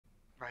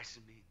rice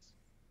and beans.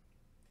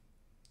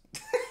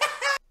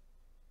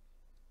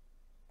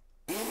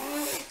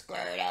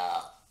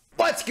 Squirtle.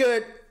 What's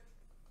good?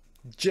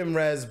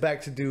 JimRez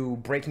back to do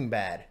Breaking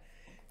Bad.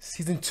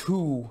 Season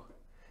 2,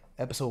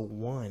 Episode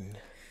 1.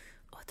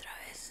 Otra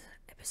vez,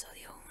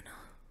 episodio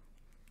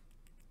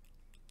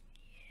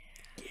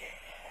 1. Yeah,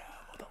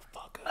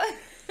 motherfucker.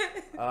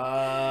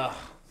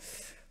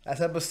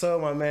 Last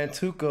episode, my man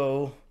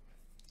Tuco.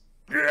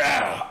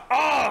 Yeah!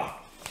 Oh!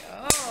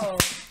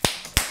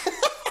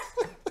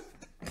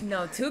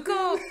 No,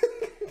 Tuco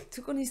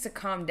needs to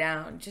calm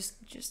down just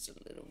a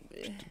little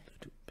bit.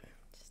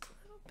 Just a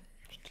little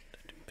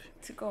bit.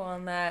 Tuco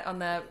on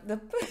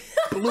the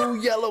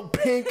Blue, yellow,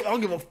 pink. I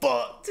don't give a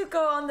fuck.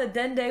 Tuco on the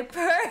Dende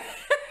purr.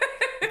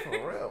 For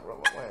real,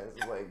 bro.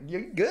 Like,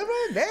 you good,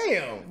 man?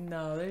 Damn.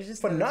 No, there's just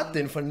For no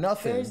nothing. need. For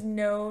nothing. There's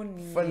no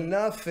need. For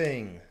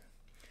nothing.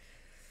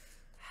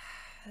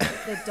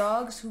 The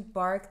dogs who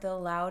bark the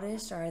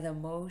loudest are the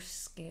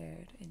most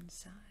scared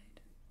inside.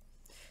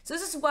 So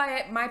this is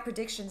why my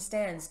prediction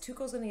stands.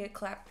 Tuco's going to get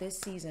clapped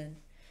this season.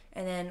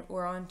 And then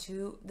we're on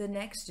to the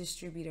next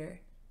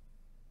distributor.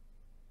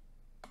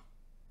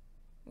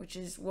 Which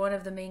is one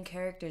of the main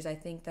characters, I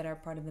think, that are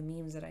part of the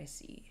memes that I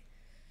see.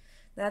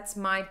 That's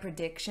my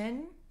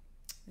prediction.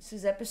 This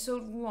is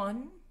episode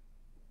 1.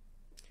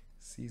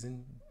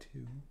 Season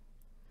 2.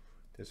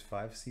 There's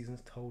 5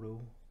 seasons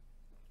total.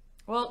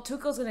 Well,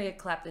 Tuco's going to get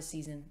clapped this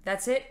season.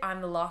 That's it.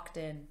 I'm locked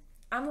in.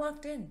 I'm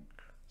locked in.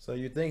 So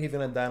you think he's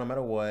gonna die no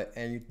matter what,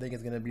 and you think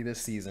it's gonna be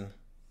this season?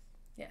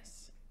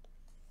 Yes.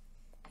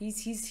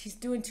 He's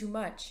doing too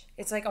much.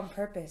 It's like on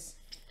purpose.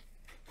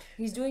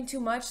 He's doing too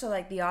much, so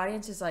like the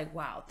audience is like,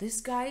 wow, this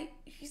guy,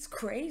 he's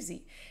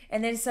crazy.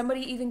 And then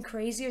somebody even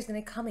crazier is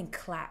gonna come and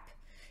clap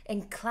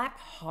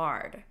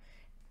hard.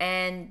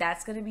 And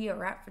that's gonna be a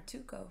wrap for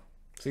Tuco.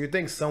 So you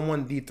think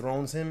someone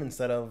dethrones him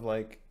instead of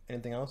like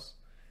anything else?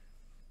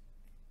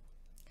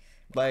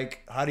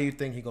 Like, how do you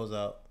think he goes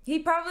out? He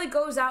probably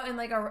goes out in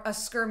like a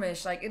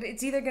skirmish. Like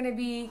it's either gonna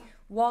be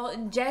Walt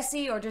and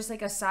Jesse or just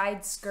like a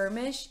side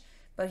skirmish.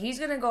 But he's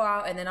gonna go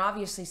out, and then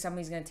obviously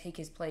somebody's gonna take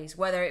his place,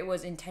 whether it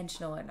was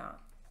intentional or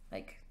not.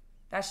 Like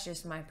that's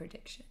just my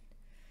prediction.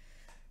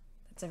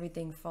 That's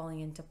everything falling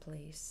into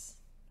place.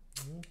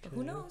 Okay.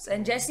 Who knows?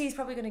 And Jesse's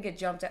probably gonna get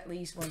jumped at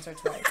least once or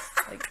twice.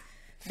 Like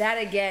that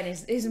again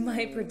is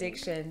my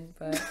prediction.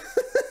 But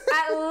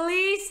at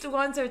least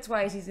once or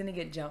twice he's gonna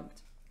get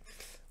jumped.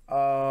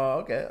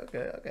 Okay.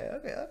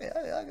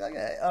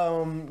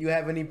 You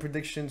have any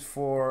predictions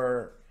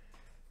for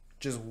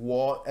just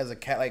Walt as a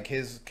cat, like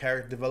his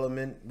character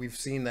development? We've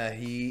seen that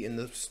he, in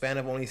the span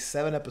of only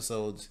 7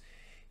 episodes,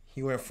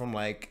 he went from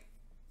like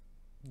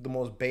the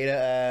most beta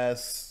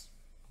ass,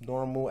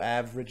 normal,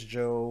 average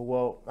Joe.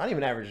 Well, not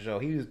even average Joe.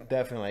 He was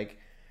definitely like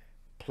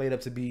played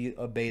up to be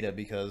a beta,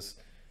 because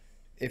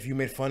if you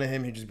made fun of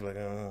him, he'd just be like,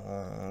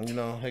 you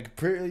know,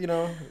 like really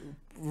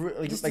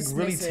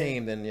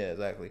tame. Then yeah,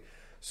 exactly.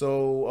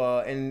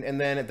 So, and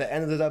then at the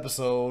end of this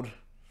episode,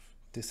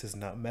 this is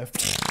not meth.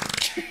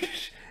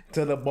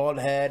 To the bald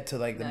head, to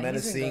like the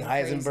menacing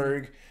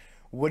Heisenberg. Crazy.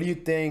 What do you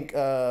think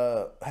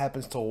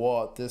happens to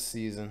Walt this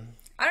season?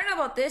 I don't know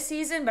about this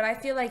season, but I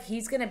feel like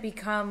he's going to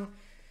become...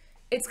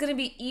 It's going to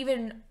be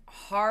even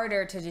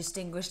harder to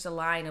distinguish the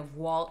line of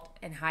Walt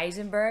and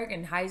Heisenberg.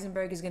 And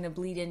Heisenberg is going to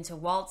bleed into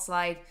Walt's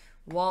life.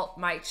 Walt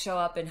might show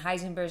up in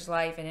Heisenberg's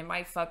life, and it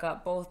might fuck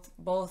up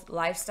both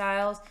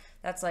lifestyles.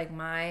 That's like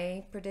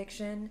my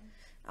prediction.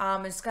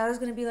 And Skylar's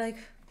gonna be like,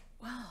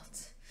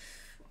 Walt,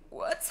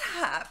 what's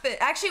happened?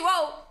 Actually,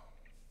 whoa,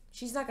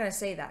 she's not gonna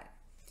say that.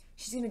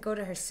 She's gonna go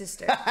to her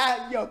sister.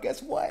 Yo,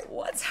 guess what?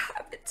 What's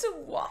happened to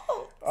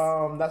Walt?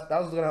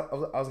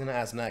 I was gonna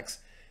ask next.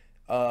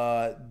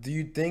 Do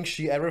you think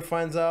she ever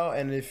finds out?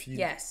 And if you,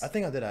 yes, I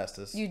think I did ask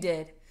this. You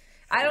did.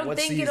 I don't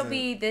think season? It'll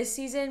be this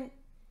season.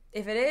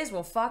 If it is,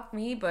 well, fuck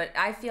me. But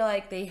I feel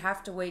like they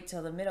have to wait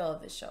till the middle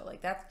of the show.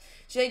 Like that's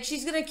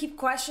she's gonna keep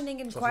questioning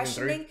and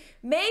questioning.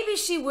 Maybe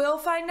she will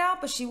find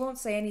out, but she won't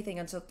say anything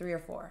until 3 or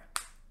 4.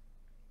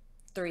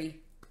 3.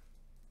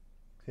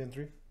 Season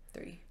 3.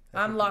 3.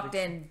 I'm locked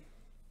in.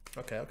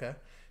 Okay.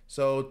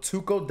 So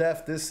Tuco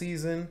death this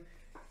season.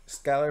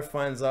 Skylar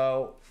finds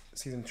out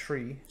season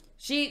 3.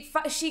 She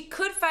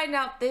could find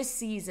out this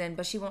season,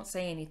 but she won't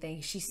say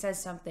anything. She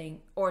says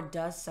something or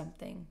does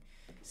something.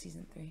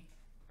 Season 3.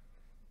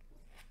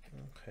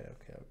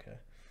 Okay.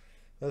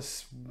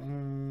 Let's.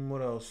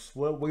 What else?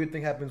 What do you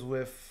think happens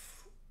with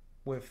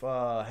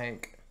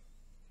Hank?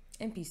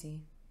 NPC.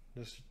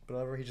 Just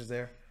whatever. He's just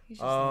there. He's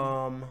just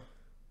there.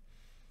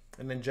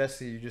 And then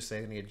Jesse, you just say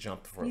he's gonna get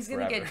jumped forever. He's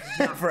gonna get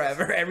jumped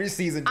forever. Every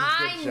season.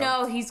 I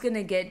know he's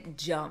gonna get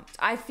jumped.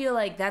 I feel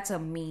like that's a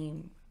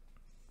meme.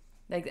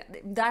 Like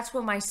that's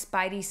what my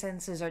spidey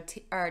senses are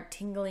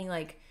tingling.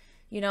 Like,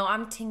 you know,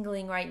 I'm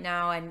tingling right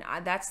now, and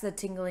that's the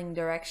tingling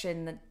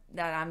direction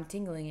that I'm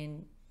tingling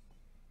in.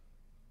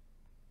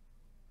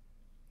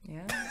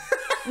 Yeah.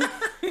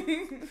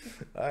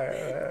 All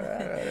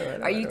right.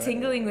 Are you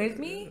tingling with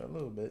me? A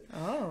little bit.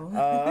 Oh.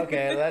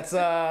 Okay, let's go.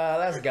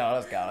 Vámonos,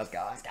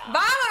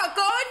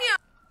 coño!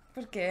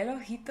 ¿Por qué el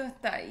ojito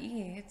está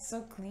ahí? It's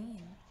so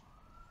clean.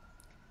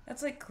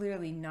 That's like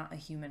clearly not a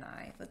human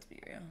eye. Let's be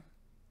real.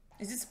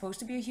 Is it supposed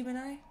to be a human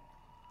eye?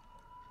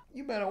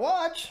 You better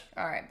watch.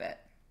 Alright,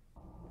 bet.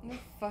 The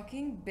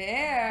fucking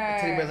bear.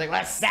 The teddy bear's like,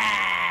 what's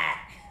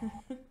that?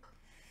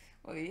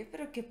 Oye,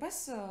 pero ¿qué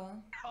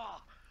pasó?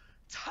 Oh,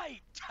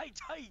 tight,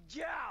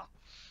 yeah.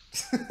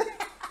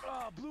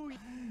 Blue. Oh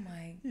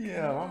my god.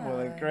 Yeah, my boy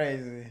like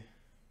crazy.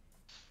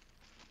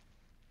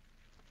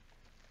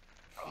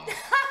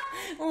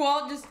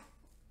 Walt just.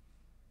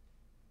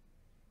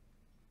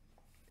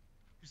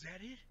 Is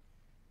that it?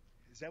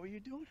 Is that what you're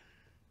doing?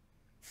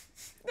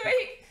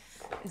 Wait.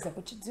 Is that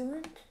what you're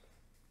doing?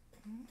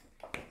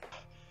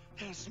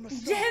 That's my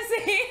son.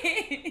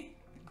 Jesse!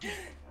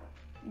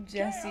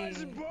 Jesse.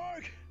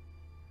 Heisenberg.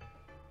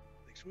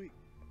 Next week.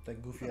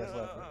 That goofy ass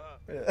laugh.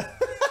 This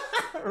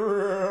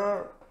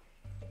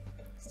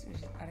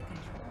dude's out of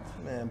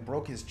control. Man,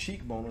 broke his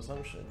cheekbone or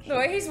some shit. The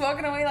way he's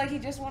walking away like he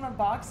just won a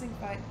boxing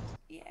fight.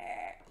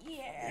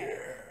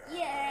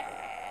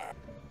 Yeah.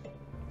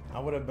 I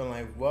would have been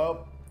like,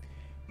 well,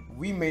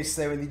 we made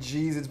 70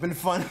 G's. It's been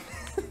fun.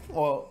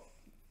 Well,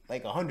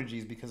 like 100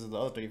 G's because of the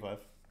other 35.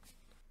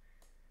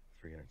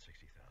 $360,000.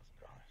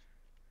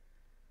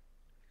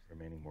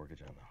 Remaining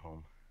mortgage on the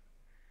home.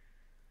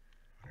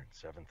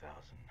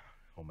 107,000.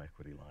 Home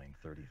equity line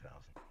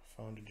 30,000.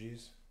 500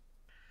 G's.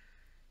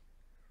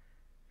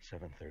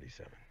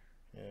 737.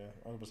 Yeah,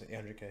 I was gonna say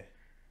 800K.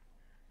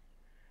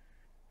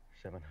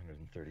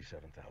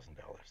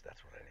 $737,000.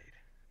 That's what I need.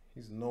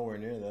 He's nowhere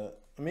near that.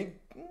 I mean,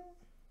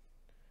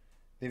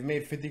 they've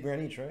made 50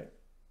 grand each, right?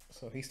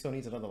 So he still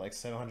needs another like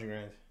 700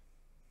 grand.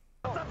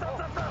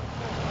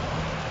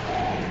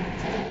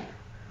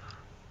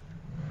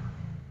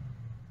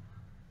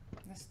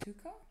 That's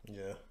Tuco?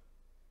 Yeah.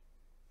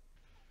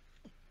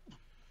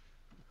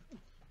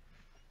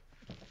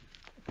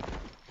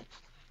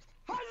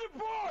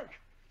 Heisenberg!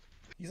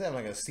 He's having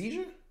like a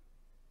seizure?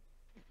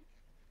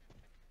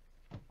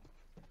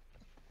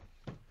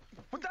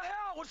 What the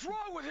hell? What's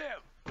wrong with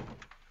him?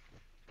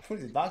 What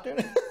is he, doctor?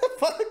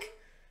 Fuck!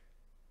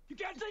 You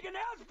can't take an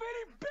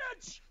ass-beating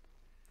bitch!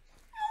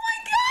 Oh my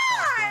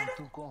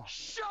god!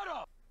 Shut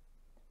up!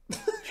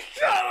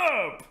 Shut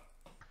up!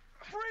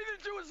 Breathe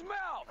into his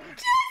mouth!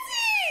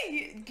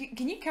 Jesse!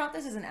 Can you count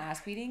this as an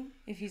ass beating?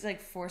 If he's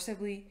like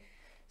forcibly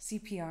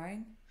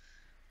CPRing?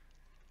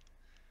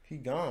 He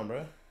gone,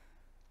 bruh.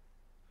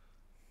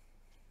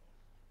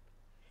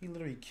 He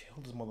literally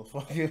killed this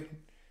motherfucker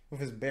with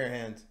his bare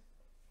hands.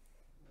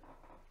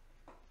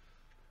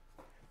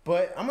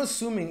 But I'm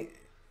assuming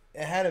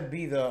it had to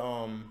be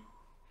the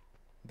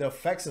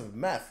effects of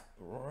meth,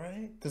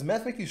 right? Does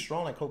meth make you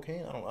strong like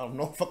cocaine? I don't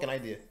know, fucking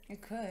idea.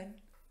 It could.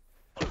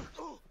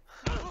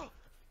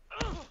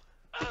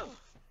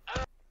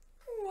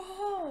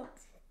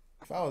 Walt.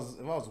 If I was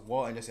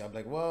Walt and Jesse, I'd be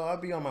like, well,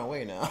 I'll be on my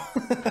way now.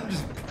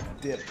 Just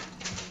dip.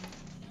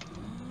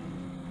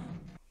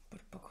 Por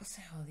poco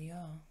se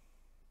jodió.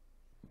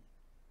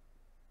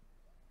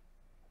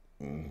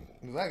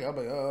 Exactly. I'm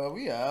like,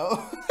 we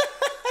out.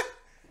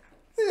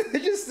 they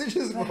just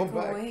go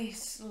back. Away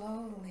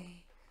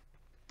slowly.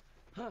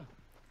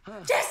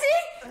 Jesse!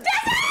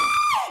 Jesse!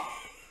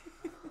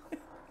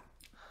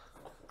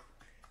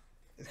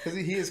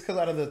 It's because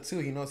out of the two,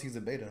 he knows he's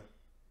a beta.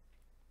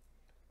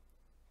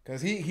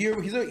 Cause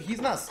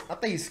he's not. I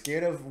think he's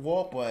scared of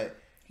Walt, but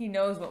He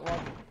knows what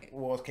Walt.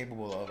 Walt's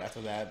capable of.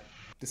 After that,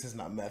 this is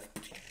not meth.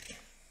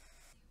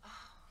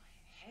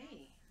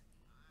 Hey.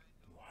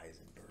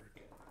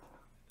 Heisenberg.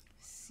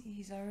 See,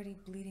 he's already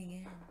bleeding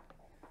in.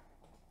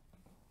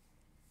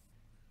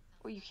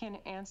 Well, you can't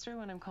answer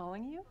when I'm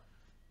calling you?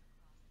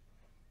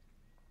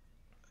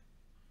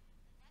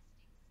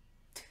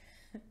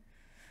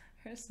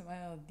 Her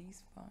smile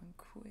despawned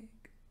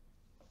quick.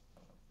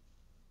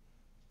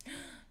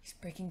 He's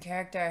breaking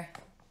character.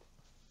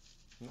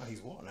 No,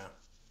 he's Walt now.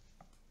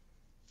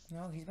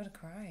 No, he's about to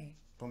cry.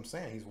 But I'm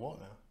saying he's Walt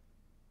now.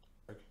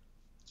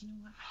 You know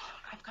what?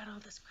 I've got all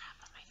this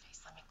crap on my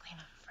face. Let me clean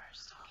up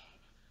first, okay?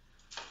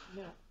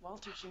 You know,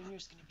 Walter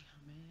Jr.'s gonna be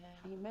home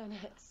any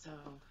minute, so...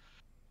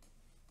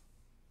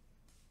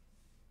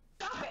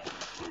 Stop it!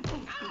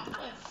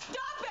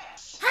 Stop it!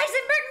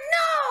 Heisenberg,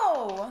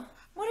 no!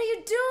 What are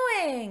you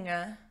doing?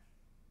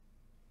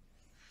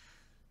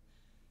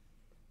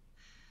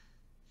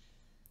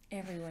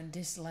 Everyone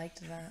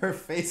disliked that. Her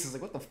face is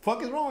like, what the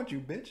fuck is wrong with you,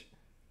 bitch?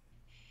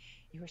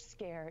 You're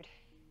scared,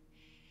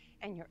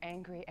 and you're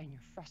angry, and you're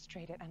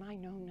frustrated, and I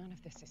know none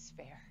of this is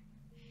fair.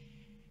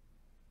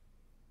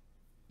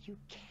 You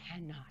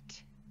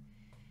cannot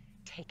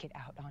take it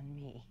out on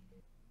me.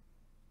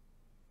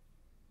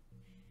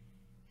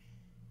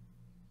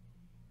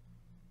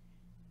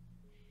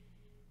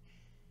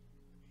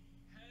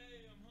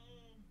 Hey, I'm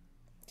home.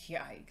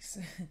 Yikes.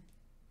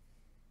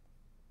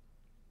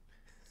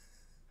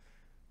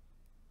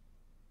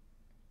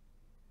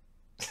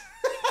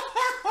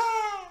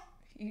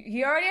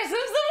 He already assumes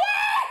the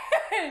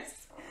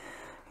worst!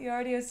 He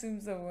already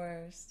assumes the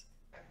worst.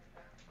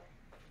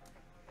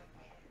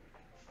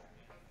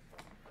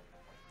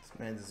 This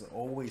Man is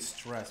always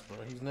stressed, bro.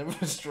 He's never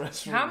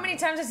stressed. How many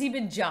times has he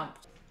been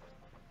jumped?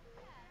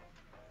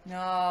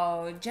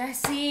 No,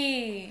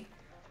 Jesse.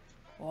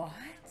 What?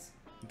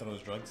 I thought it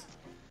was drugs.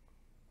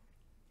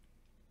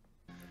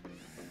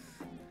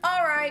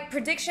 All right,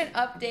 prediction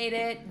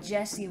updated.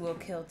 Jesse will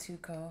kill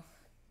Tuco.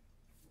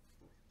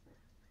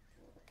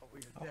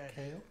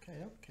 Okay.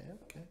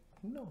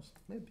 Who knows?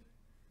 Maybe.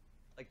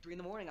 Like 3 in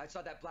the morning, I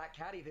saw that black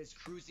caddy that's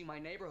cruising my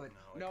neighborhood.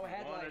 No If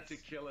he wanted headlights. to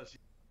kill us.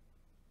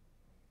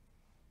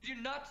 Did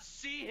you not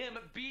see him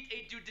beat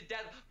a dude to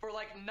death for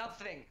like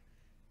nothing?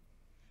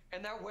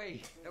 And that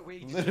way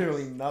he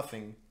Literally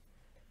nothing.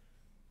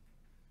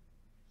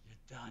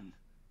 You're done.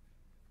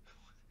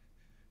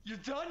 You're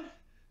done?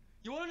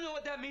 You want to know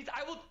what that means?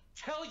 I will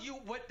tell you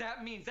what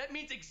that means. That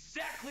means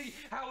exactly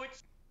how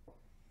it's.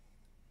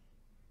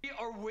 We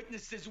are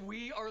witnesses.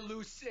 We are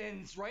loose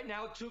ends. Right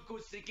now,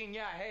 Tuco's thinking,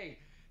 yeah, hey,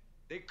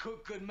 they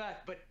cook good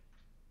meth, but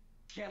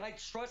can I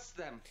trust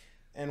them?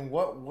 And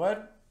what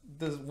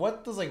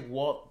does like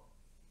Walt?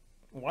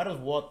 Why does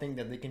Walt think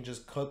that they can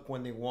just cook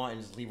when they want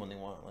and just leave when they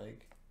want?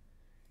 Like,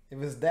 if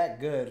it's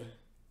that good,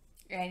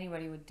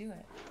 Anybody would do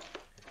it.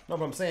 no.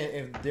 But I'm saying,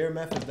 if their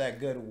meth is that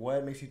good,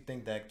 what makes you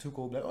think that Tuco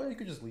will be like, oh, you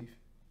could just leave?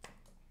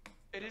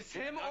 It is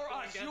him or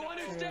us. You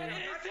understand? It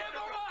is him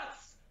or us.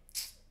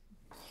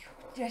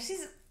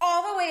 Jesse's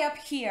all the way up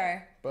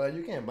here. But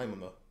you can't blame him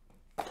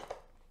though.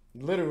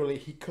 Literally,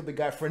 he killed the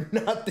guy for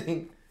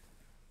nothing.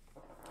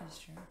 That's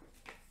true.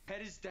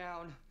 Head is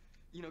down.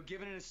 You know,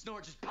 giving it a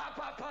snort. Just pop,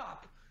 pop,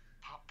 pop.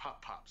 Pop,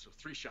 pop, pop. So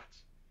 3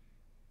 shots.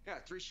 Yeah,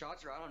 3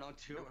 shots, or I don't know,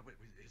 2. Wait,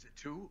 is it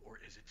 2 or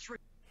is it 3?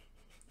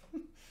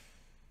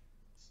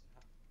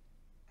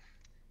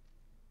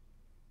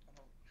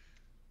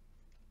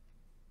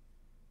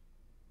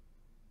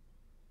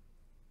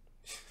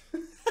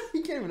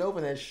 He can't even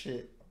open that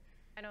shit.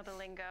 I know the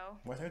lingo.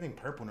 Why is everything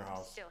purple in her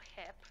house? Still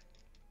hip.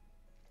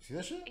 See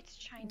that shit? It's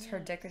Chinese. her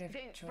decorative The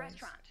choice.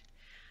 restaurant.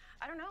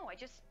 I don't know. I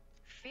just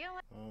feel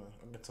like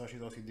I can tell she's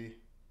OCD.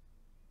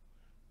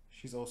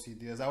 She's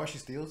OCD. Is that why she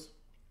steals?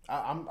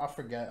 I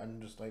forget.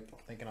 I'm just like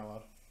thinking out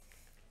loud.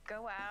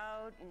 go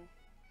out and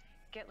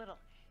get little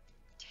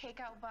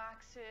takeout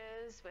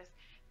boxes with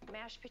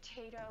mashed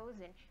potatoes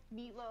and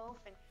meatloaf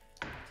and.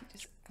 You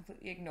just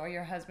completely ignore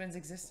your husband's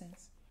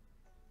existence.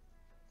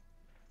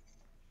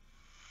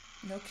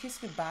 No kiss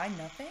goodbye,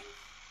 nothing?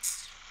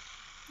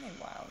 They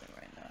wilding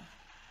right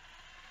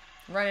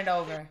now. Run it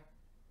over.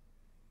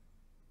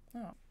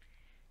 Oh.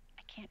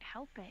 I can't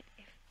help it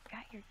if you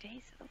got your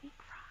days of the week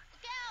wrong.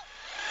 Go!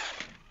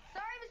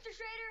 Sorry, Mr.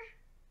 Schrader.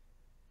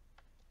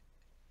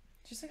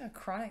 Just like a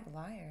chronic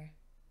liar.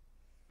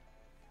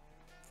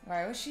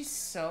 Why was she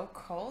so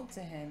cold to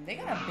him? They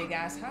got a big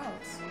ass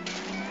house.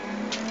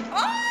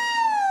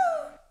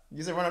 Oh!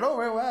 You said run it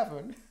over. What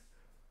happened?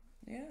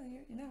 Yeah,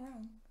 you're not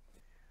wrong.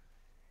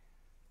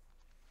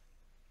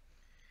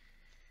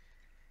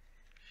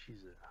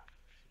 She's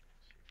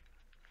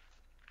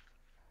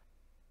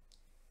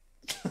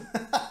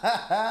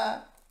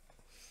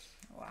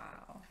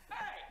Wow.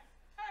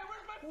 Hey,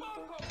 where's my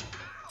phone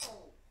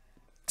call?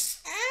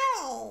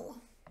 Ow!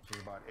 It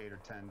was about 8 or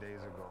 10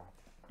 days ago.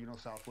 You know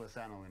Southwest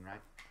Aniline,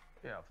 right?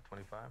 Yeah, off the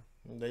 25.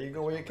 There you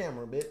go with your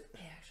camera, bit.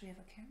 They actually have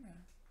a camera.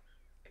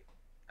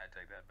 I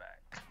take that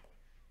back.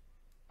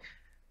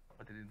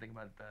 What did you think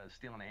about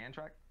stealing a hand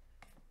track?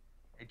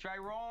 Hey, try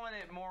rolling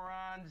it,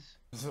 morons.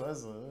 So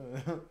that's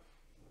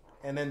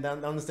and then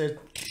down the stairs,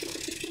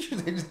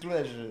 they just threw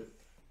that shit.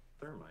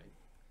 Thermite.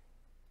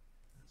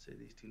 I'd say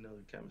these two know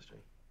their chemistry.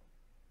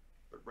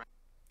 But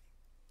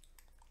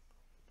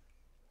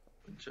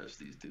wouldn't trust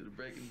these two to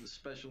break into the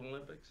Special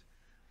Olympics.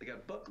 They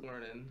got book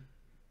learning,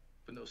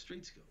 but no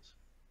street skills.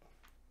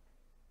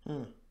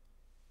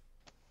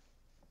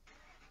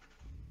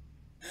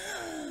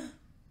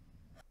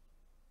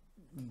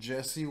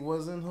 Jesse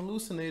wasn't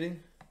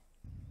hallucinating.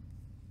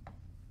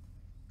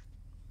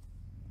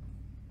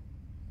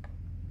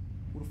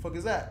 Who the fuck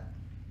is that?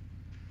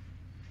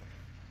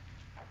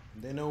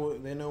 They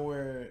know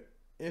where.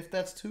 If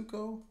that's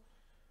Tuco,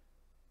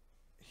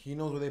 he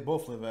knows where they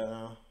both live at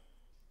now.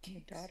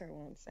 Your daughter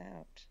wants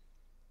out.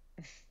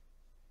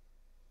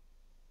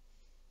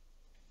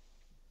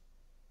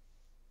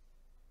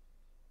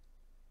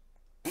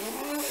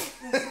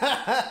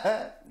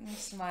 My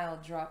smile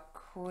dropped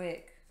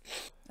quick.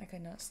 I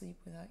could not sleep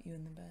without you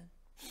in the bed.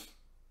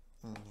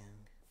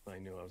 I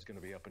knew I was going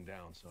to be up and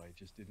down, so I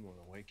just didn't want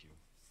to wake you.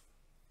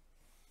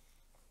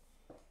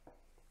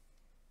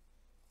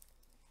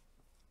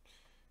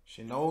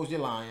 She knows you're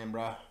lying,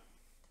 bruh.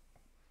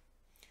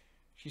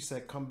 She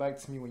said, come back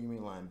to me when you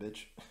ain't lying,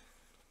 bitch.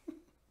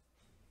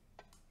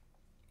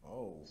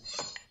 Oh.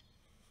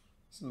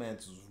 This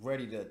man's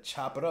ready to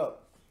chop it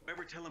up.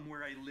 Ever tell him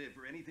where I live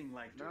or anything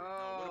like that?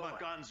 No. What about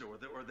Gonzo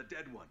or the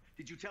dead one?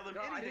 Did you tell him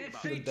No, I anything didn't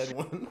about say The dead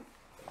one.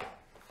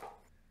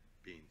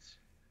 Beans?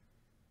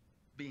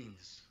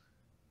 Beans.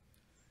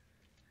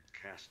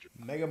 Castor.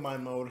 Mega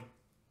mind mode.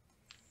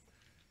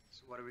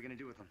 So what are we gonna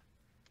do with them?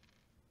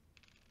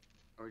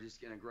 Are we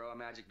just gonna grow a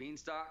magic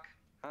beanstalk?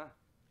 Huh?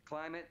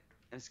 Climb it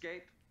and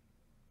escape?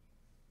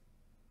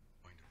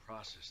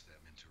 process them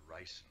into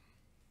ricin.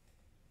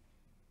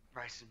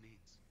 Ricin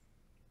means.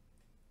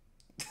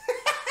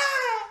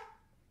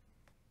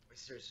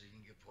 Seriously, you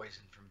can get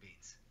poisoned from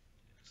beans.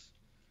 Yes.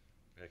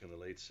 Back in the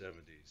late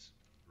 70s,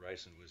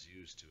 ricin was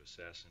used to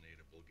assassinate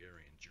a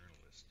Bulgarian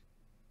journalist.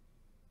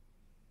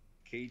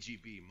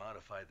 KGB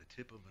modified the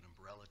tip of an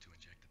umbrella to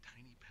inject a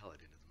tiny pellet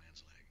into the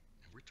man's leg.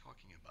 And we're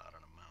talking about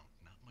an amount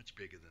not much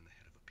bigger than the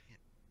head of a pin.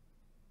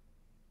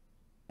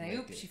 Now,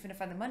 oops, she finna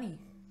find the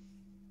money.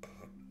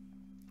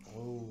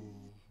 Oh.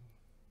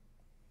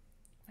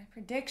 My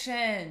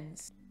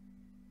predictions.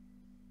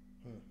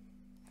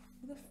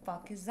 Who the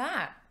fuck is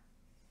that?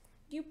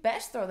 You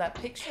best throw that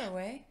picture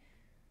away.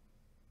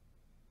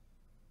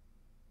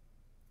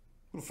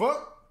 Who the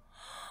fuck?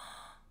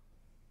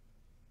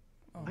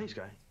 Oh. Hey,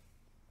 Sky.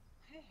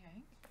 Hey,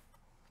 Hank.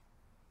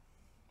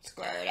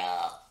 Squirtle.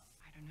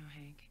 I don't know,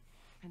 Hank.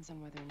 Depends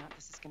on whether or not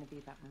this is going to be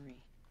about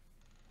Marie.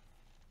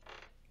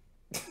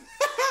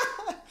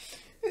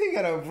 He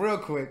got up real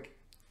quick.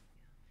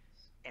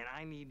 And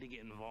I need to get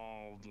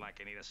involved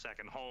like I need a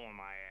second hole in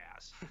my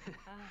ass.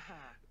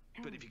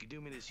 But if you could do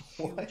me this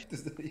huge... What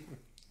does that even...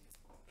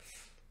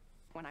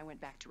 When I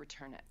went back to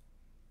return it,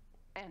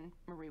 and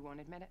Marie won't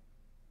admit it,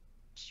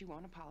 she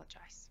won't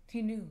apologize.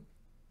 He knew.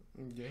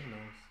 Yeah, he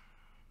knows.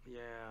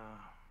 Yeah.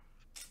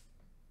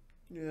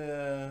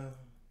 Yeah.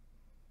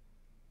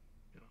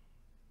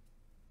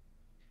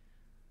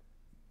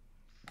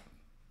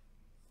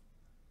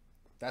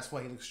 That's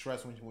why he looked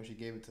stressed when she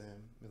gave it to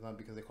him. It's not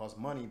because it cost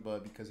money,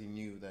 but because he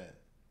knew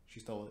that she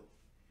stole it.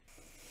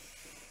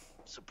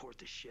 Support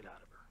the shit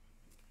out of her.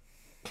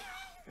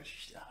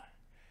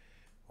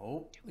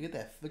 Oh, look at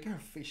that. Look at her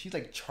face. She's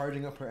like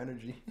charging up her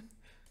energy.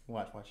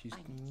 Watch. She's...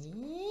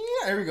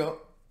 Yeah, here we go.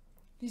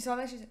 You saw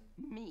that? She said,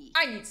 Me.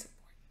 I need support.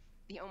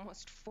 The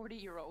almost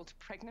 40-year-old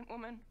pregnant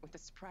woman with a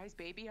surprise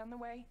baby on the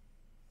way.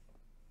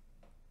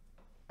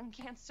 And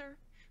cancer,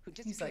 who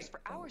disappears like,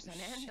 for hours on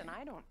end, shit. and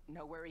I don't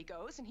know where he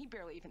goes, and he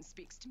barely even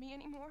speaks to me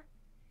anymore.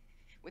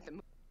 With the...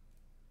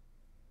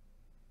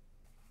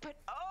 But,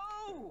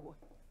 oh!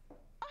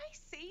 I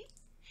see.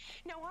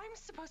 Now I'm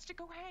supposed to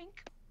go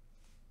Hank.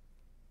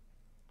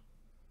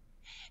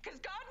 Because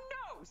God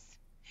knows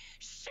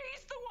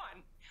she's the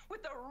one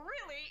with the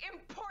really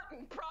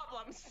important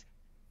problems.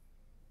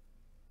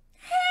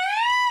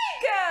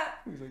 Hank!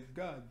 He's like,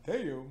 God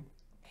damn.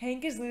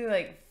 Hank is literally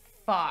like,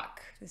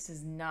 fuck. This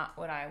is not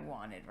what I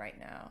wanted right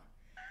now.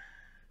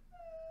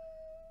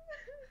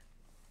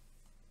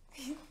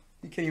 He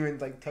can't even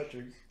like touch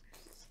her.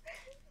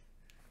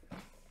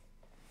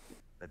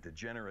 That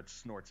degenerate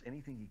snorts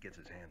anything he gets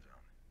his hands on.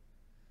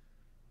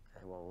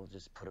 Okay, well, we'll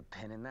just put a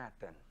pin in that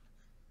then.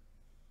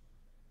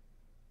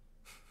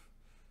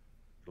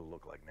 It'll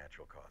look like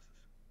natural causes.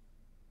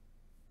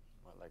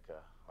 What, like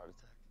a heart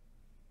attack?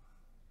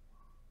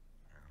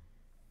 Yeah.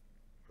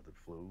 Or the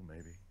flu,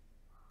 maybe.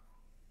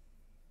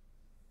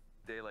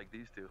 Day like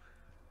these two.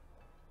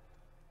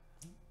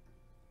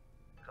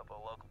 Couple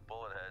of local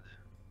bullet heads.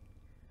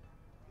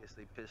 Guess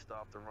they pissed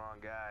off the wrong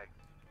guy.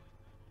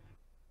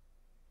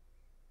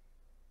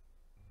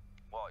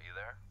 Walt, you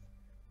there?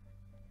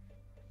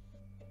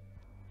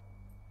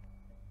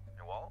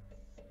 Hey, Walt?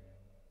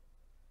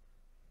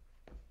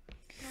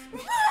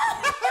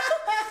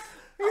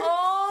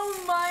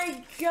 Oh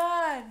my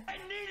god. I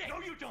need it! No,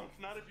 you don't.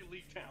 Not if you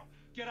leave town.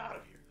 Get out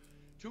of here.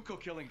 Tuco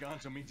killing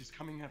Gonzo means he's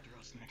coming after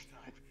us next time.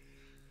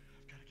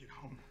 I've got to get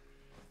home.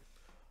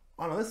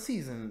 Oh no, this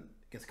season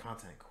gets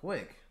content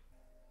quick.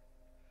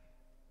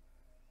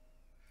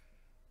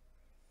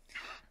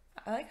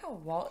 I like how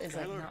Walt is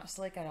like Skylar. not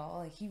slick at all.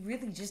 Like he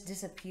really just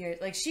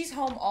disappears. Like she's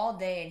home all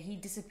day and he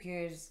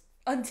disappears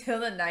until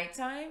the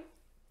nighttime.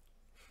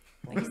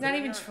 Like he's not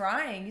even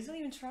trying. He's not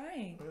even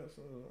trying. Yeah,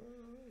 so,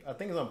 I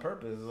think it's on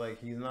purpose. Like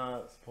he's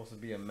not supposed to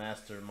be a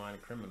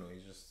mastermind criminal.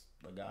 He's just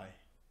a guy.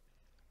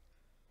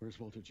 Where's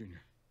Walter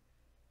Jr.?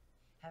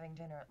 Having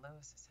dinner at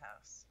Lewis's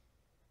house.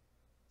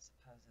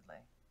 Supposedly.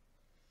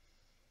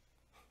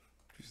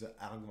 She said,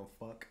 I don't give a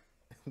fuck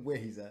where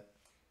he's at.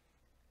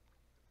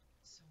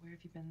 So where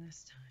have you been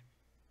this time?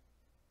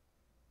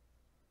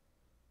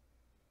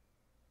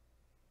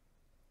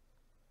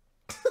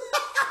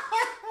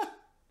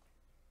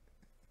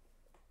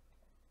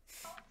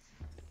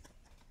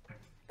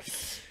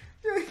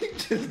 He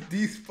just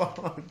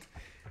despawned.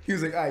 He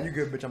was like, alright, you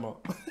good, bitch, I'm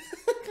out.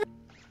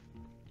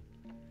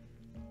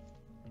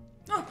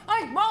 Oh,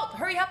 hey, Walt,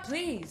 hurry up,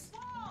 please.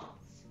 Oh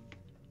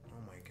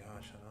my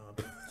gosh, shut up.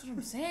 That's what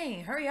I'm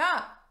saying. Hurry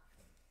up.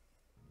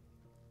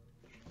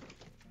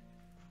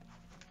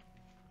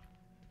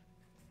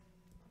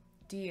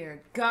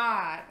 Dear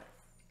God.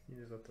 You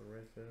just left the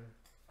right there.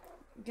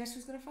 Guess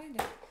who's gonna find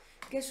it?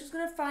 Guess who's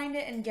gonna find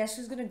it, and guess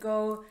who's gonna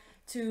go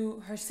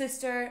to her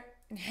sister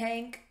and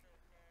Hank.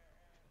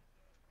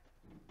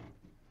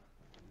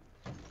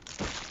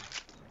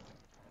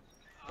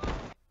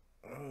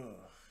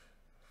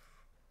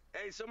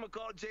 Hey, someone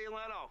called Jay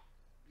Leno.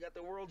 You got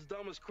the world's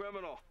dumbest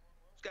criminal.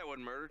 This guy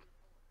wasn't murdered.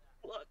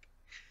 Look,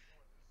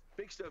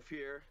 big stuff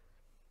here.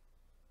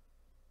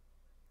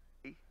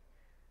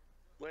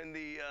 when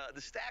the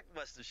stack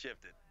must have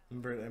shifted.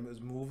 Remember it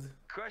was moved?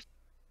 Crush.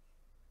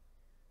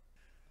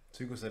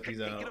 Tuco said he's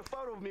Hey, out. get a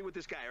photo of me with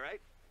this guy, right?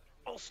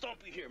 Oh,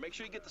 Stumpy here. Make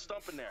sure you get the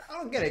stump in there. I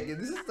don't get it.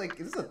 This is like,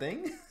 is this a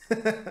thing?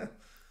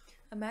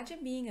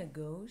 Imagine being a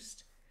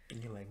ghost.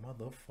 And you're like,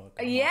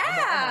 motherfucker.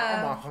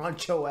 Yeah. I'm a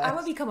honcho ass. I'm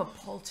gonna become a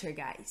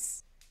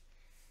poltergeist.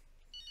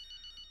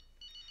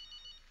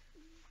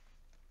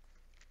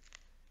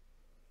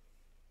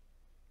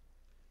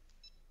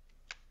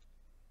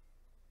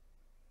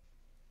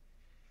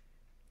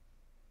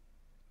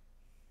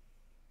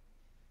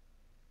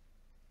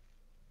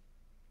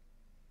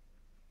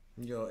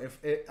 Yo, if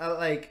it,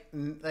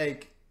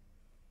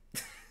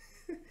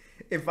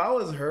 if I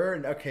was her,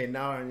 okay,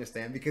 now I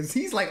understand because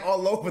he's like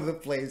all over the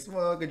place.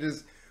 Motherfucker,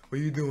 just what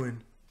you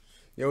doing?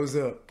 Yo, what's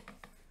up?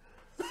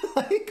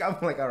 Like I'm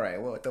like, all right,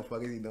 well, what the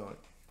fuck is he doing?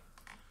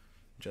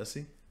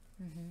 Jesse.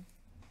 Mm-hmm.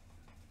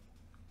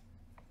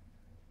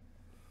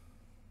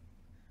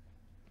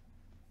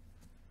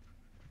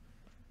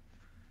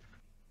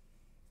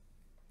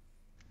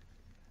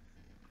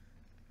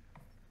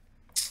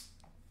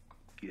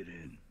 Get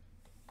in.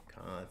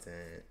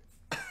 Content.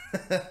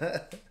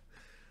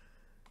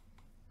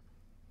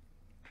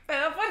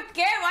 Pero ¿por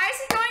qué? Why is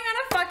he going on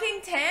a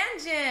fucking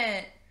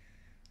tangent?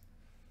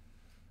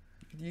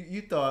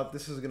 You thought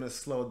this was gonna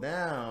slow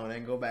down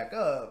and go back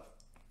up.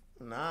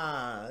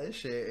 Nah, this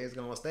shit is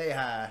gonna stay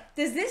high.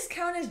 Does this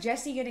count as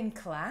Jesse getting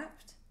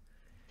clapped?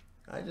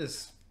 I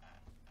just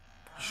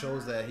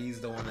shows that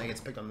he's the one that gets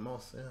picked on the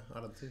most. Yeah,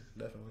 out of the two,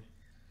 definitely.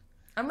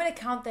 I'm gonna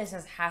count this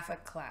as half a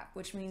clap,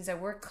 which means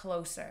that we're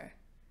closer.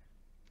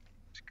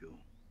 Let's go.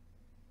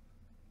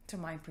 To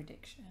my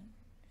prediction.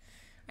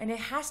 And it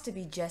has to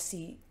be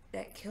Jesse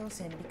that kills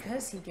him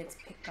because he gets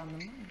picked on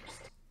the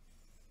most.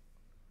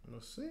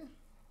 Let's see.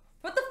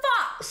 What the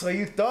fuck? So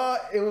you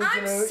thought it was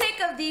I'm gonna... sick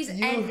of these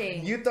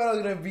endings. You thought it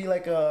was gonna be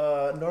like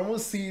a normal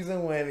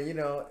season when, you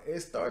know,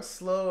 it starts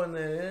slow and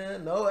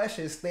then, no, that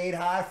shit stayed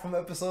high from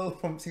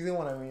season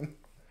 1, I mean.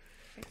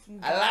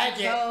 I like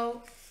it.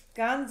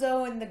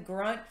 Gonzo and the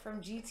grunt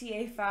from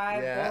GTA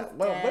 5. Yeah, both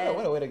what dead.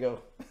 a way to go.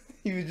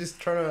 He was just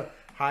trying to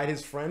hide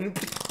his friend.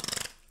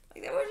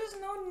 Like, there was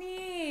just no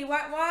need.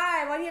 Why?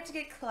 Why do you have to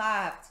get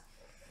clapped?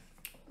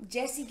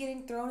 Jesse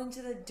getting thrown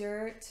into the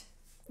dirt.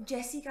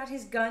 Jesse got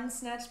his gun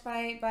snatched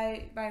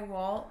by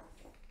Walt.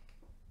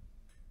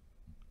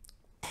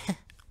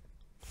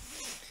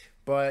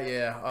 But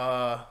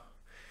yeah,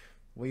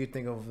 what do you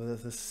think of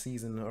this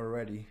season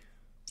already?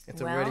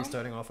 It's already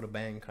starting off with a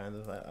bang, kind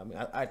of. I mean,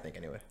 I think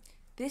anyway.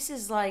 This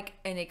is like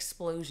an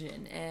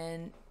explosion,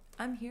 and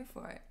I'm here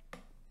for it.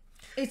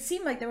 It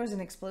seemed like there was an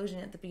explosion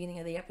at the beginning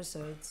of the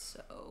episode,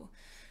 so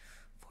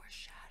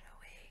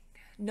foreshadowing.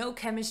 No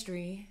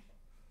chemistry,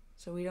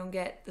 so we don't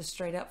get the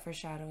straight up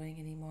foreshadowing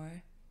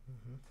anymore.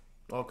 Mm-hmm.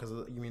 Oh, because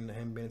you mean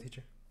him being a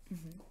teacher?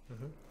 Mm-hmm.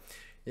 Mm-hmm.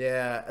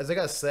 Yeah, as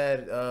I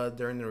said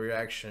during the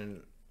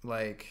reaction,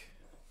 like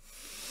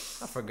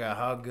I forgot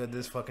how good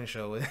this fucking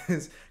show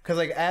is.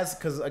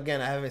 Because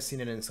again, I haven't seen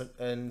it in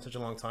such a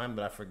long time,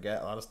 but I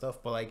forget a lot of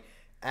stuff. But like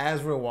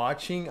as we're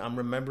watching, I'm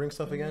remembering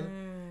stuff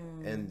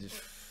again, and just.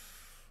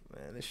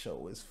 Man, this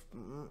show is.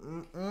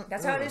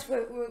 That's how it is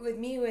with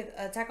me with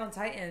Attack on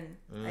Titan.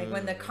 Like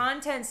when the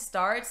content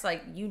starts,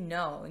 like you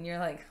know, and you're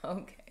like,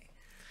 okay.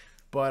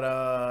 But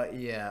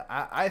yeah,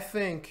 I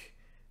think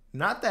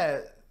not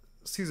that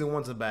season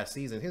 1's a bad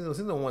season.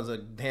 Season 1's a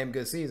damn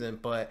good season,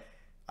 but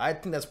I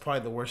think that's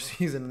probably the worst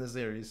season in the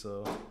series.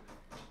 So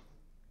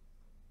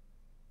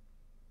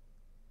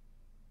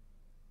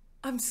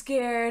I'm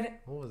scared.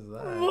 What was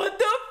that? What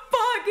the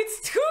fuck?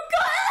 It's Tuca.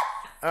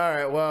 All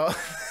right, well,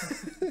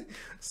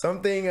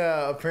 something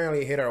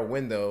apparently hit our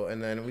window,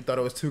 and then we thought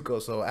it was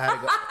Tuco, so I had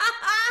to go.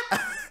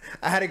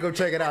 I had to go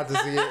check it out to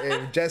see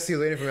if Jesse was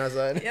waiting for me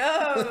outside.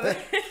 Yo.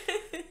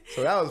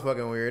 So that was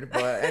fucking weird.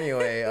 But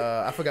anyway,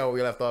 I forgot where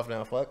we left off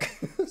now. Fuck.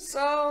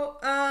 So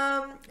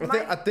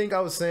I think I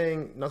was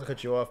saying, not to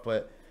cut you off,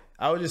 but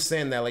I was just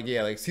saying that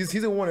like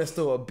season 1 is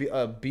still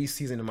a B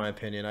season in my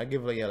opinion. I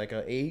give it like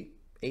a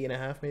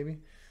 8.5 maybe.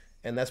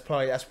 And that's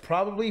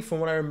probably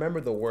from what I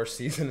remember the worst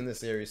season in the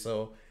series.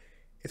 So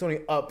it's only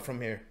up from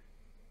here.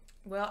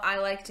 Well, I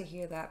like to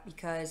hear that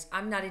because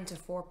I'm not into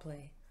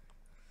foreplay.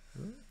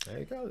 There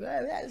you go.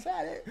 That's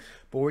it.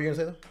 But what were you gonna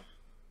say though?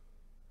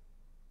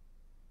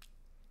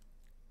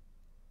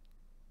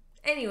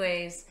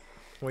 Anyways.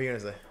 What are you gonna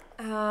say?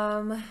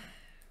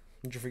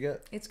 Did you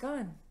forget? It's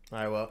gone. All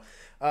right.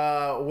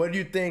 Well, what do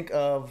you think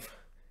of?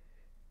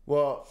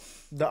 Well,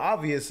 the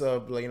obvious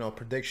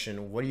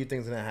prediction. What do you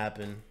think is gonna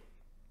happen?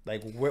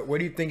 Like, where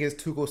do you think is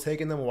Tuco's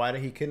taking them? Why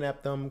did he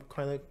kidnap them?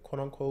 Kind of,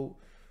 quote unquote.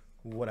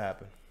 What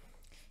happened?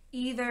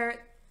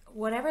 Either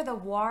whatever the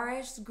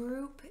Juarez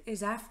group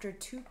is after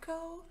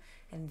Tuco,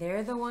 and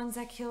they're the ones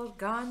that killed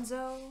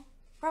Gonzo.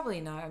 Probably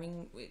not. I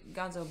mean,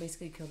 Gonzo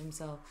basically killed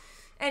himself.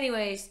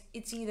 Anyways,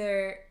 it's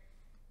either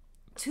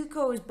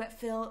Tuco is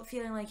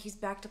feeling like he's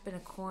backed up in a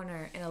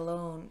corner and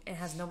alone and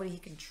has nobody he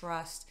can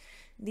trust.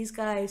 These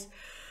guys,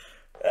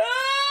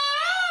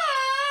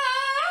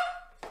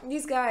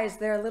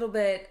 they're a little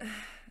bit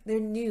They're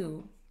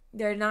new.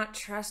 They're not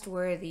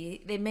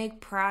trustworthy. They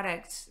make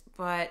products,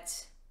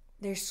 but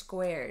they're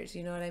squares.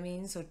 You know what I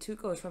mean? So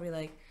Tuco is probably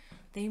like,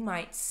 they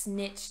might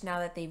snitch now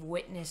that they've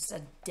witnessed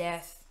a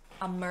death,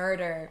 a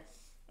murder.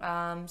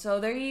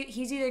 So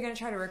he's either going to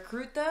try to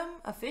recruit them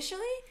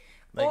officially,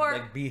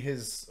 or be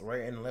his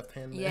right and left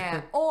hand.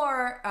 Yeah,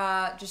 or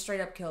just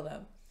straight up kill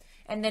them.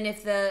 And then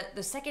if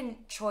the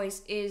second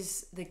choice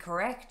is the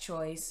correct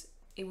choice,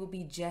 it will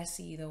be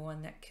Jesse, the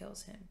one that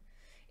kills him.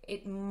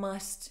 It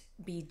must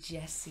be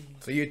Jesse.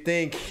 So you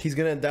think he's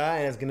gonna die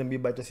and it's gonna be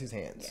by Jesse's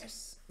hands?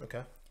 Yes.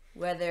 Okay.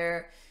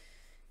 Whether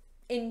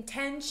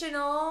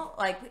intentional,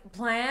 like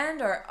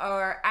planned,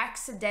 or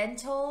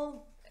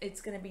accidental,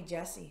 it's gonna be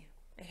Jesse.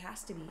 It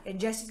has to be. And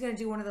Jesse's gonna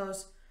do one of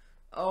those,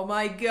 oh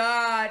my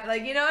god,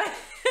 like, you know.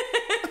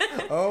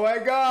 Oh my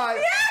god.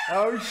 Yeah.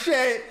 Oh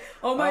shit.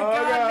 Oh my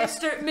god,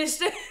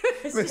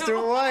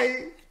 Mr.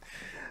 White.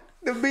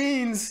 The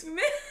beans.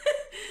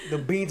 The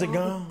beans are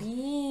gone. The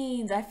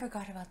beans. I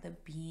forgot about the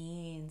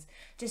beans.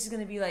 Jesse's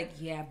gonna be like,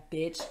 yeah,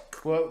 bitch.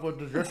 What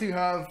does Jesse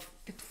have?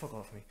 Get the fuck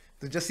off me.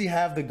 Does Jesse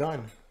have the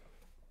gun?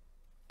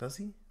 Does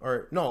he?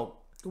 Or no?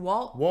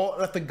 Walt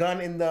left the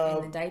gun in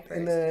the diapers.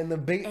 in the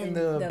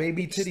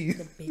baby titties.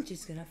 The bitch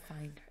is gonna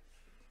find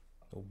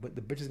her. But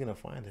the bitch is gonna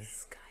find her.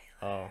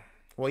 Skylar. Oh.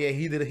 Well, yeah,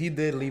 he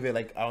did leave it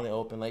like out in the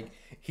open. Like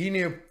he didn't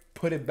even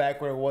put it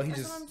back where it was. He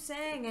That's just what I'm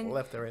saying. And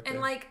left it right there.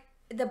 And like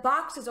the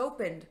box is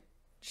opened.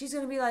 She's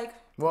gonna be like,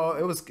 well,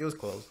 it was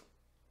closed.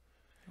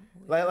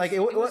 Like it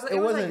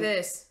wasn't like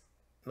this.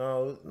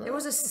 No, it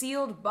was a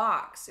sealed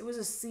box. It was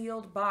a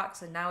sealed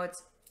box, and now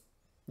it's.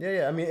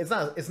 Yeah. I mean,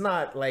 it's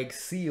not like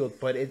sealed,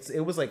 but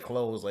it was like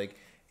closed. Like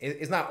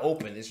it's not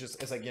open.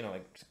 It's like, you know,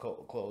 like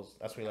closed.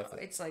 That's where he left it.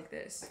 It's like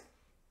this.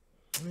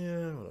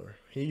 Yeah, whatever.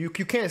 You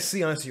can't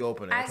see unless you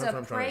open it. As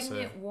a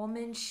pregnant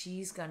woman,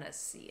 she's gonna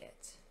see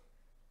it,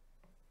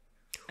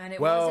 and it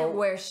wasn't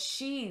where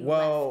she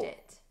left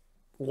it.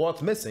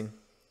 Walt's missing,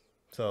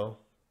 so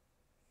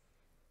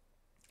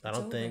I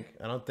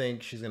don't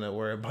think she's gonna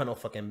worry about no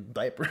fucking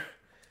diaper.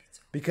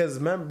 Because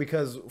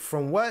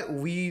from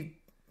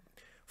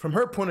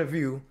her point of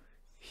view,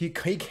 he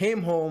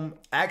came home,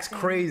 acts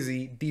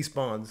crazy,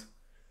 despawns.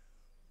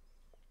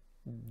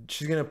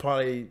 She's gonna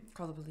probably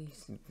call the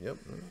police. Yep.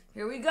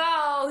 Here we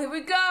go.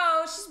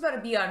 She's about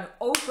to be on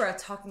Oprah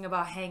talking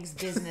about Hank's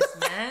business,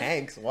 man.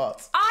 Hank's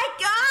what?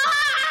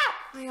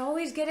 I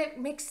always get it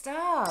mixed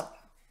up.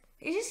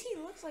 He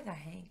looks like a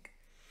Hank.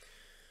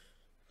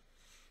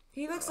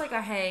 He looks like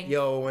a Hank.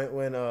 Yo,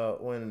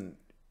 when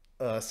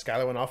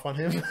Skylar went off on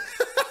him,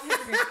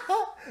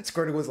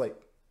 Squirtle was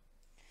like,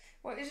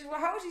 "What?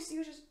 How was he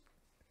was just."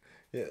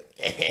 Yeah.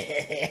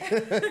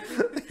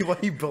 Why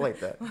he built like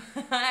that?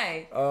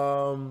 Hi.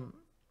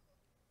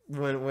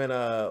 When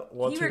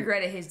Walter... He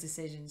regretted his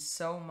decision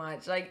so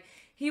much. Like,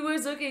 he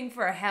was looking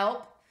for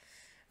help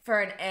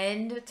for an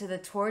end to the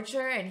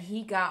torture, and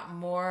he got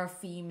more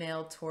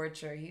female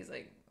torture. He's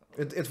like,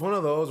 it's one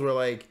of those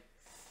where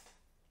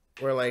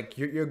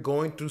you're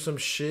going through some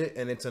shit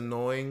and it's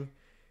annoying,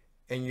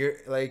 and you're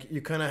like,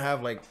 you kind of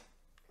have like,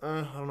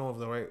 I don't know if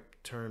the right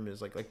term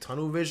is like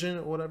tunnel vision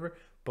or whatever.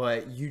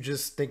 But you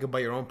just think about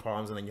your own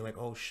problems, and then you're like,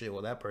 oh shit,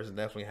 well, that person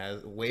definitely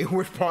has way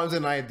worse problems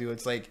than I do.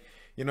 It's like,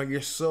 you know,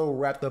 you're so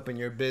wrapped up in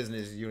your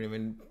business, you don't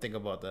even think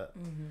about that.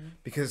 Mm-hmm.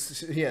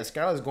 Because, yeah,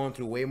 Skylar's going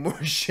through way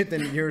more shit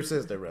than your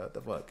sister, bro. What the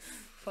fuck?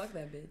 Fuck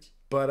that bitch.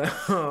 But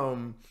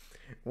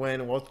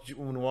when Walt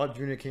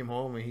Jr. came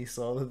home and he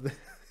saw the...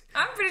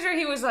 I'm pretty sure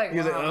he was like,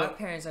 wow, my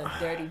parents are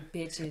dirty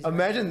bitches.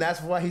 Imagine that's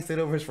why he stayed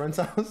over his friend's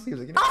house. He was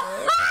like,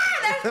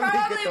 that's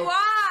probably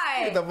why.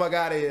 Get the fuck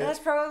out of here. That's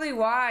probably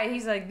why.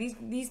 He's like,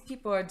 these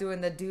people are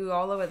doing the do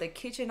all over the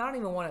kitchen. I don't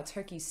even want a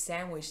turkey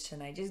sandwich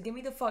tonight. Just get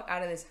me the fuck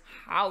out of this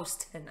house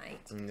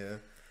tonight. Yeah.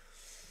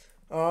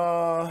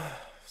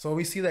 So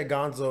we see that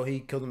Gonzo,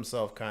 he killed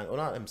himself, well,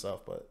 not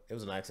himself, but it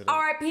was an accident.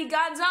 R.I.P.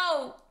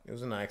 Gonzo. It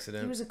was an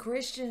accident. He was a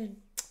Christian.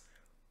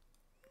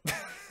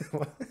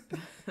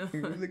 He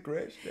was a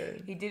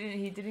Christian. He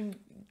didn't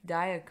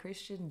die a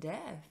Christian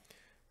death.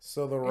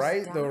 So the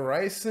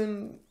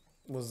ricin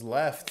was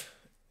left,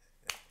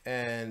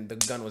 and the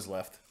gun was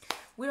left.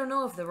 We don't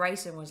know if the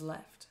ricin was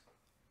left.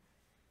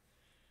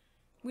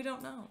 We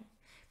don't know.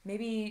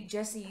 Maybe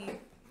Jesse,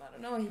 I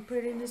don't know, he put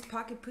it in his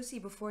pocket pussy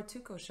before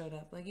Tuco showed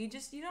up. Like, you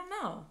don't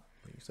know.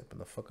 You stepping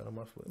the fuck out of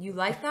my foot. You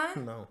like that?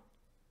 No.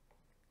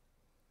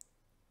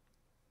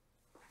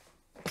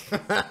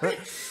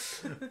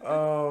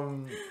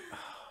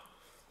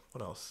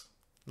 What else?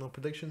 No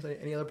predictions?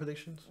 Any other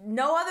predictions?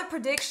 No other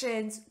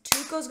predictions.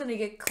 Tuco's gonna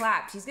get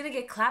clapped. He's gonna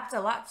get clapped a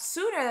lot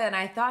sooner than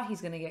I thought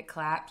he's gonna get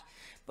clapped.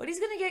 But he's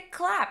gonna get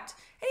clapped.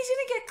 And he's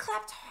gonna get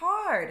clapped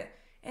hard.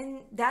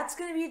 And that's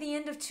gonna be the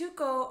end of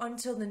Tuco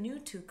until the new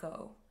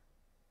Tuco.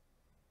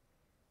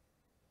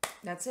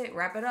 That's it.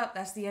 Wrap it up.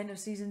 That's the end of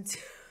season 2.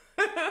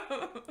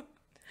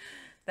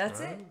 That's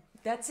it.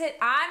 That's it.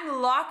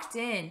 I'm locked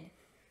in.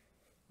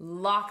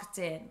 Locked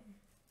in.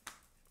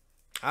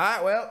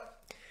 Alright, well.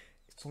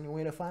 It's the only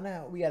way to find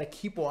out. We gotta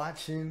keep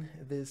watching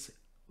this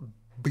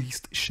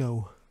beast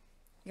show.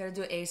 You gotta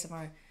do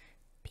ASMR.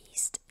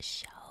 Beast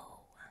show.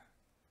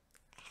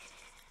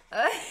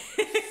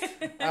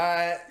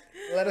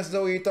 Let us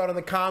know what you thought in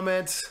the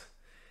comments.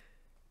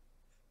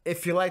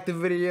 If you liked the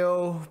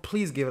video,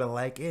 please give it a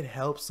like. It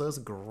helps us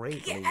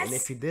greatly. Yes. And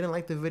if you didn't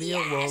like the video,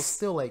 well,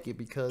 still like it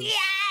because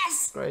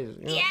Yes. crazy.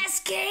 You know? Yes,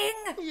 King.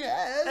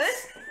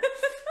 Yes.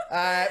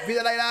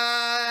 Vida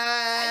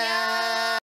later.